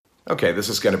Okay, this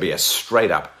is going to be a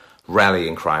straight-up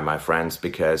rallying cry, my friends,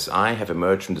 because I have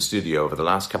emerged from the studio over the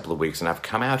last couple of weeks and I've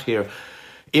come out here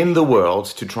in the world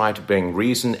to try to bring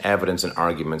reason, evidence, and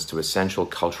arguments to essential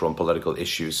cultural and political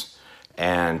issues.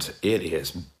 And it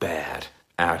is bad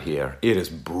out here. It is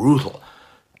brutal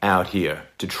out here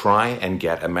to try and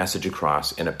get a message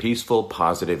across in a peaceful,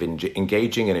 positive,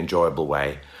 engaging, and enjoyable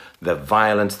way. The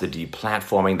violence, the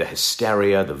deplatforming, the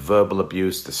hysteria, the verbal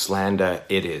abuse, the slander,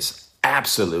 it is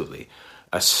absolutely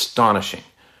astonishing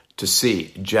to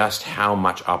see just how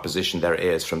much opposition there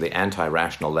is from the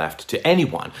anti-rational left to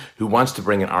anyone who wants to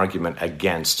bring an argument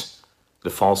against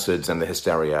the falsehoods and the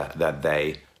hysteria that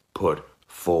they put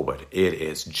forward. It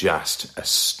is just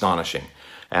astonishing.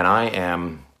 And I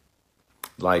am,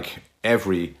 like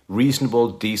every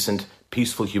reasonable, decent,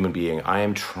 peaceful human being, I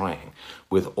am trying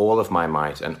with all of my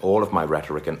might and all of my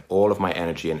rhetoric and all of my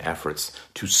energy and efforts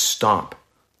to stop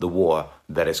the war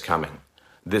that is coming.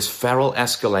 This feral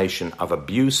escalation of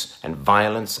abuse and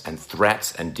violence and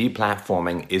threats and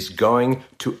deplatforming is going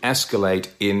to escalate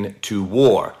into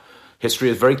war. History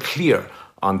is very clear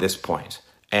on this point.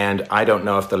 And I don't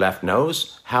know if the left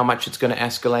knows how much it's going to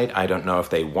escalate. I don't know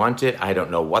if they want it. I don't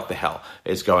know what the hell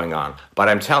is going on. But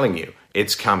I'm telling you,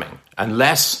 it's coming.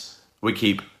 Unless we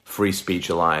keep free speech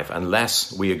alive,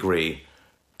 unless we agree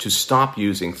to stop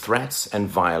using threats and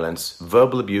violence,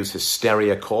 verbal abuse,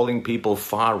 hysteria, calling people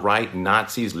far-right,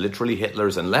 Nazis, literally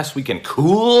Hitlers, unless we can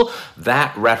cool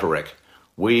that rhetoric,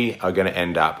 we are going to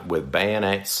end up with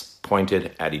bayonets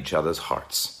pointed at each other's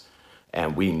hearts.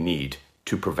 And we need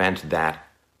to prevent that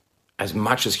as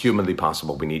much as humanly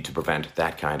possible. We need to prevent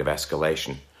that kind of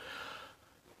escalation.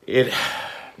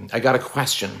 I got a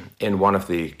question in one of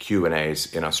the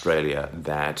Q&As in Australia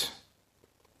that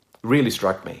really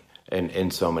struck me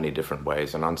in so many different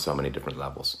ways and on so many different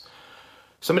levels.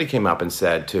 Somebody came up and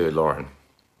said to Lauren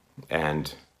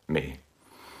and me,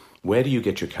 "Where do you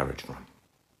get your courage from?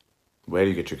 Where do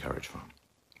you get your courage from?"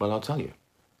 Well, I'll tell you.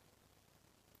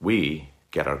 We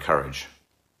get our courage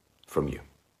from you.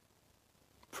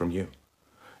 From you.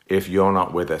 If you're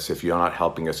not with us, if you're not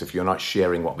helping us, if you're not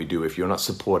sharing what we do, if you're not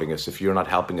supporting us, if you're not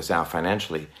helping us out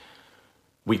financially,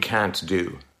 we can't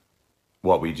do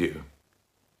what we do.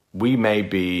 We may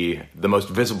be the most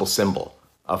visible symbol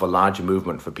of a larger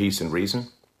movement for peace and reason,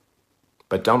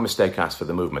 but don't mistake us for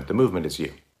the movement. The movement is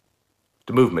you.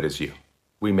 The movement is you.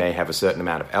 We may have a certain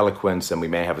amount of eloquence and we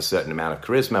may have a certain amount of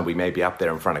charisma. We may be up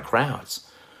there in front of crowds,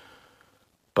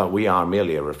 but we are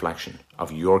merely a reflection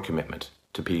of your commitment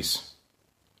to peace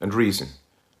and reason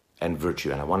and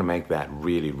virtue. And I want to make that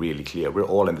really, really clear. We're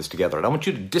all in this together. I don't want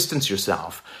you to distance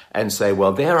yourself and say,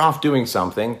 well, they're off doing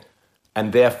something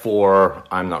and therefore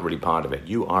I'm not really part of it.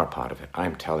 You are part of it.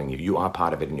 I'm telling you, you are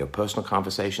part of it in your personal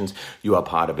conversations. You are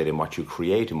part of it in what you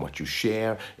create, in what you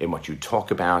share, in what you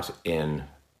talk about, in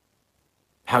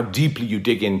how deeply you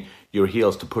dig in your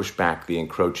heels to push back the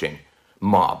encroaching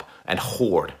mob and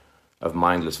horde of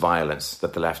mindless violence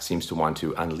that the left seems to want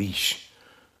to unleash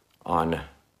on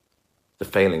the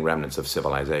failing remnants of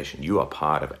civilization. You are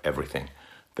part of everything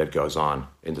that goes on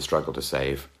in the struggle to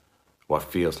save what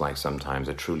feels like sometimes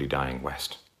a truly dying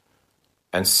West.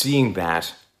 And seeing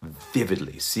that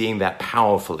vividly, seeing that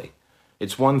powerfully,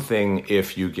 it's one thing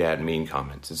if you get mean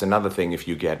comments. It's another thing if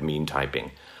you get mean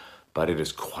typing. But it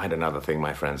is quite another thing,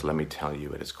 my friends. Let me tell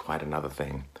you, it is quite another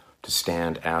thing to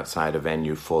stand outside a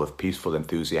venue full of peaceful,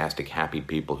 enthusiastic, happy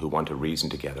people who want to reason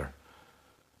together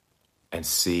and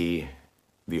see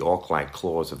the orc-like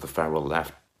claws of the feral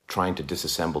left trying to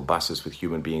disassemble buses with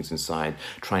human beings inside,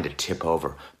 trying to tip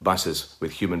over buses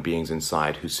with human beings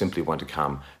inside who simply want to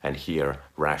come and hear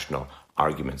rational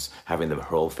arguments, having them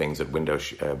hurl things at window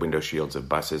shields of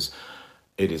buses.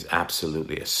 It is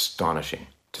absolutely astonishing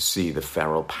to see the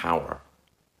feral power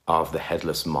of the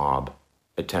headless mob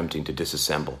attempting to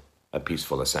disassemble a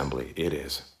peaceful assembly. It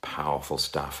is powerful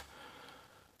stuff.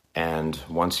 And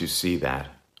once you see that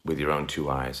with your own two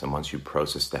eyes, and once you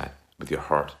process that with your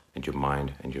heart and your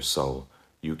mind and your soul,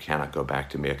 you cannot go back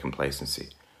to mere complacency.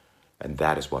 And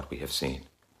that is what we have seen.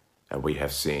 And we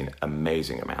have seen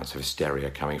amazing amounts of hysteria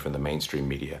coming from the mainstream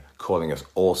media, calling us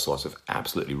all sorts of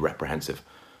absolutely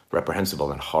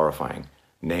reprehensible and horrifying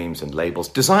names and labels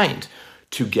designed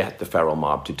to get the feral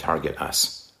mob to target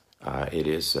us. It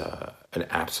is an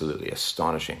absolutely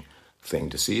astonishing thing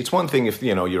to see. It's one thing if,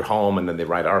 you're home and then they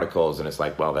write articles and it's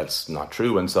like, well, that's not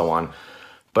true and so on.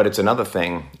 But it's another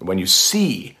thing when you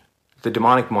see the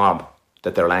demonic mob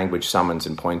that their language summons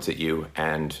and points at you,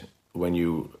 and when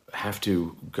you have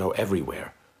to go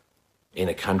everywhere in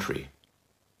a country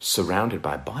surrounded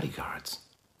by bodyguards.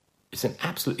 It's an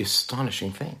absolutely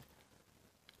astonishing thing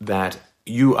that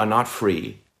you are not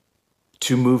free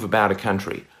to move about a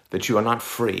country, that you are not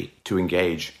free to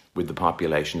engage with the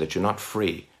population, that you're not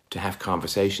free to have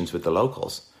conversations with the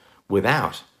locals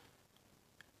without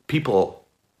people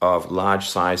of large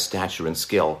size, stature, and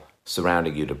skill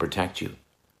surrounding you to protect you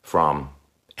from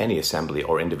any assembly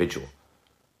or individual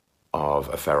of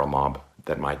a feral mob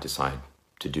that might decide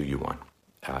to do you one.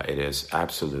 It is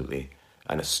absolutely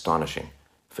an astonishing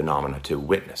phenomena to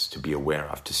witness, to be aware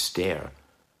of, to stare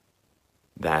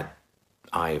that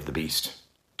eye of the beast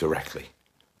directly.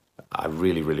 I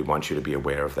really, really want you to be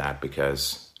aware of that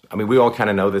because, I mean, we all kind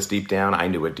of know this deep down. I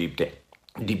knew it deep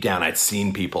down. I'd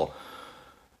seen people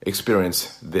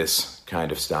experience this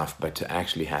kind of stuff, but to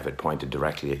actually have it pointed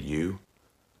directly at you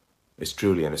is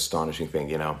truly an astonishing thing.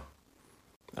 You know,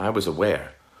 I was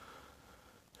aware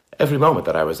every moment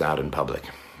that I was out in public.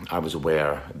 I was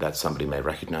aware that somebody may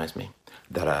recognize me,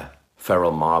 that a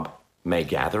feral mob may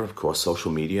gather. Of course,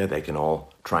 social media, they can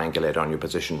all triangulate on your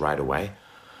position right away.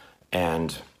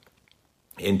 And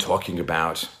in talking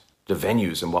about the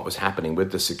venues and what was happening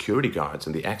with the security guards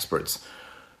and the experts,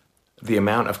 the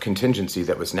amount of contingency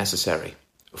that was necessary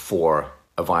for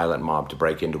a violent mob to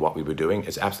break into what we were doing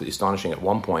is absolutely astonishing. At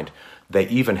one point, they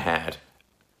even had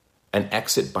an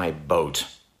exit by boat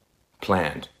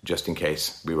planned just in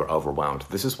case we were overwhelmed.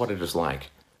 This is what it is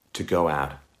like to go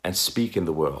out and speak in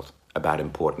the world about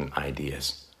important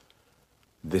ideas.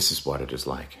 This is what it is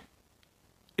like.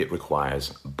 It requires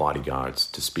bodyguards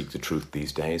to speak the truth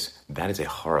these days. That is a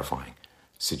horrifying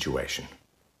situation.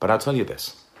 But I'll tell you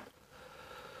this.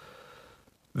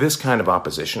 This kind of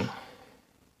opposition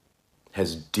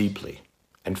has deeply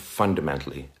and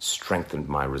fundamentally strengthened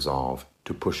my resolve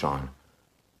to push on,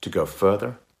 to go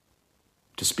further,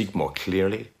 to speak more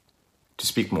clearly, to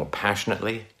speak more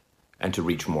passionately, and to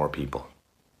reach more people.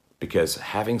 Because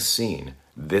having seen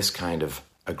this kind of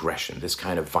aggression, this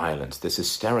kind of violence, this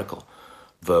hysterical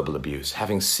verbal abuse,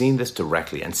 having seen this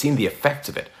directly and seen the effects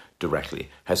of it directly,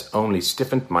 has only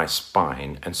stiffened my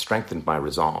spine and strengthened my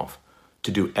resolve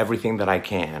to do everything that I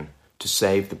can to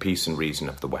save the peace and reason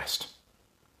of the West.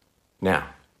 Now,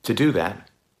 to do that,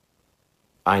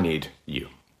 I need you.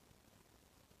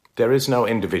 There is no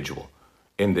individual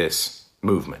in this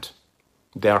movement.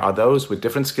 There are those with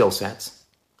different skill sets.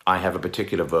 I have a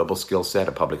particular verbal skill set,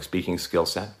 a public speaking skill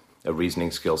set, a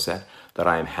reasoning skill set that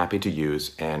I am happy to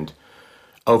use and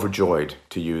overjoyed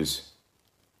to use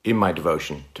in my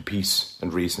devotion to peace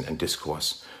and reason and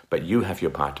discourse. But you have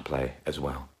your part to play as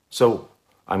well. So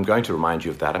I'm going to remind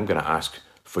you of that. I'm going to ask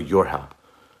for your help.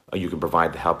 You can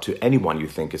provide the help to anyone you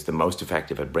think is the most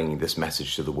effective at bringing this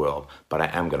message to the world. But I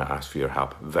am going to ask for your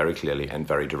help very clearly and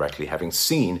very directly. Having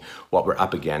seen what we're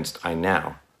up against, I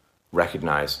now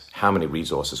recognize how many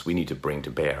resources we need to bring to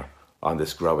bear on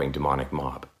this growing demonic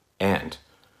mob. And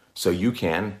so you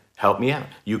can help me out.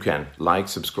 You can like,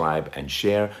 subscribe, and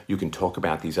share. You can talk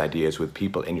about these ideas with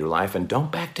people in your life, and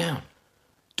don't back down.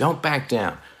 Don't back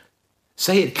down.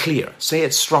 Say it clear. Say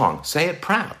it strong. Say it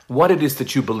proud. What it is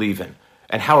that you believe in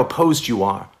and how opposed you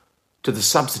are to the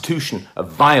substitution of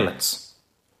violence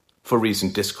for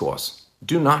reasoned discourse.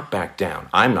 Do not back down.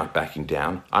 I'm not backing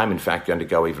down. I'm in fact going to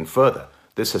go even further.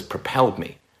 This has propelled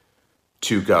me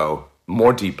to go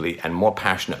more deeply and more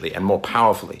passionately and more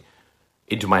powerfully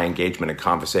into my engagement and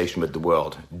conversation with the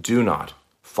world. Do not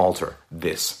falter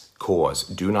this cause.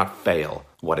 Do not fail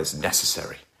what is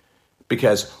necessary.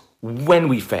 Because when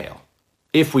we fail,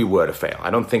 if we were to fail, I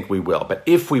don't think we will, but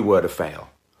if we were to fail,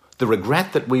 the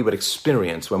regret that we would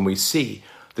experience when we see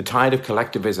the tide of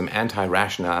collectivism,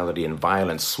 anti-rationality, and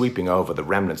violence sweeping over the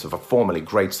remnants of a formerly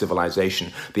great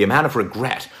civilization, the amount of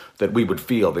regret that we would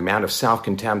feel, the amount of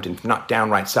self-contempt and not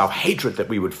downright self-hatred that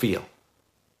we would feel,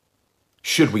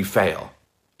 should we fail,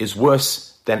 is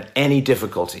worse than any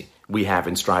difficulty we have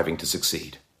in striving to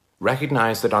succeed.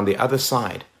 Recognize that on the other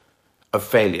side of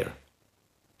failure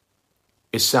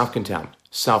is self-contempt,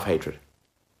 self-hatred,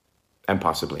 and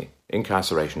possibly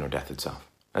incarceration or death itself.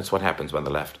 That's what happens when the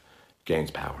left gains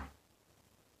power.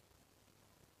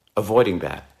 Avoiding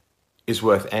that is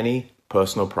worth any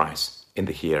personal price in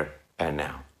the here and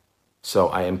now. So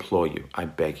I implore you, I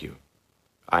beg you,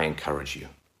 I encourage you,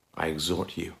 I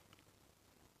exhort you.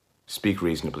 Speak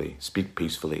reasonably, speak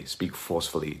peacefully, speak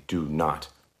forcefully. Do not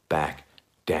back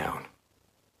down.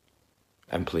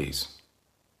 And please,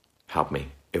 help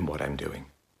me in what I'm doing.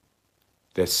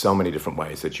 There's so many different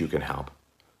ways that you can help.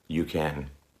 You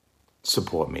can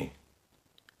support me.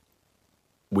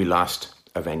 We lost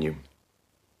a venue.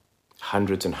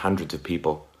 Hundreds and hundreds of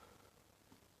people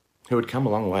who had come a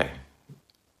long way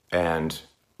and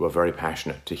were very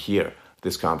passionate to hear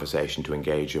this conversation, to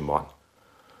engage in what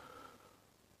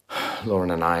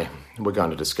Lauren and I were going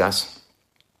to discuss.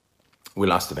 we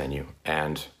lost the venue,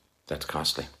 and that's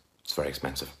costly. It's very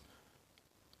expensive.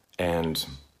 And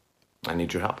I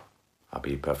need your help. I'll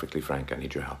be perfectly frank, I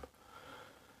need your help.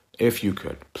 If you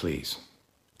could, please,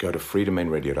 go to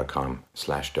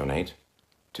freedomainradio.com/donate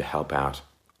to help out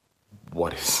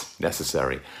what is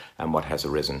necessary and what has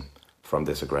arisen from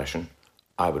this aggression.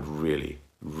 I would really,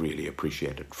 really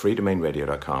appreciate it.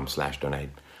 freedomainradio.com/donate.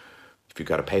 If you've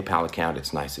got a PayPal account,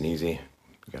 it's nice and easy.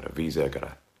 You've got a Visa, got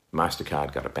a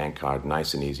MasterCard, got a bank card,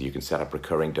 nice and easy. You can set up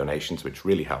recurring donations, which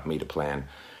really help me to plan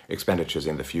expenditures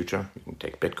in the future. You can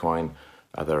take Bitcoin,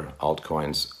 other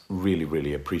altcoins. Really,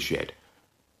 really appreciate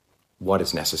what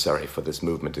is necessary for this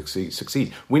movement to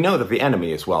succeed. We know that the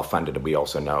enemy is well funded, and we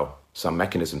also know some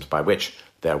mechanisms by which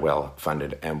they're well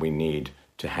funded, and we need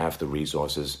to have the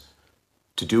resources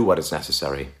to do what is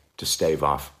necessary to stave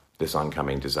off this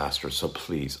oncoming disaster. So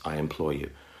please, I implore you,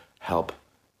 help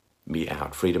me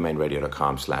out.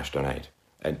 freedomainradio.com/donate,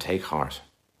 and take heart.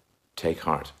 Take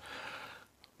heart.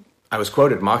 I was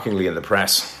quoted mockingly in the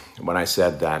press when I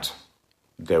said that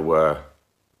there were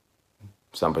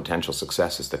some potential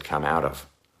successes that come out of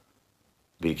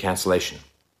the cancellation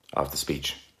of the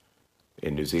speech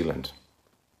in New Zealand.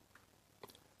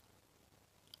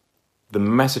 The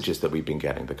messages that we've been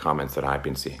getting, the comments that I've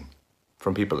been seeing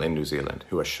from people in New Zealand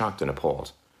who are shocked and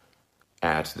appalled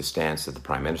at the stance that the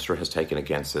Prime Minister has taken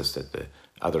against us, that the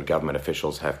other government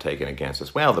officials have taken against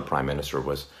us. Well, the Prime Minister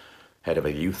was head of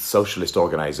a youth socialist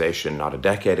organization not a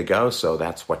decade ago, so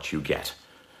that's what you get.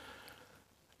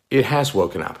 It has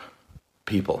woken up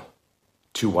people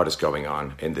to what is going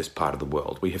on in this part of the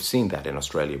world. We have seen that in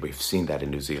Australia. We've seen that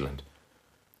in New Zealand.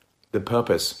 The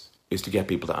purpose is to get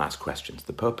people to ask questions.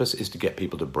 The purpose is to get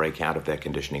people to break out of their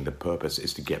conditioning. The purpose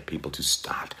is to get people to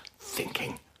start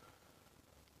thinking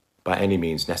by any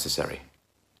means necessary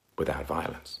without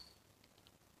violence.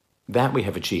 That we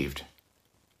have achieved,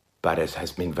 but it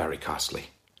has been very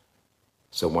costly.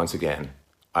 So once again,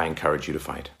 I encourage you to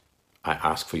fight. I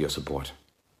ask for your support.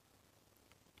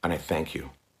 And I thank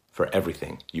you for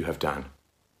everything you have done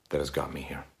that has got me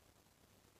here.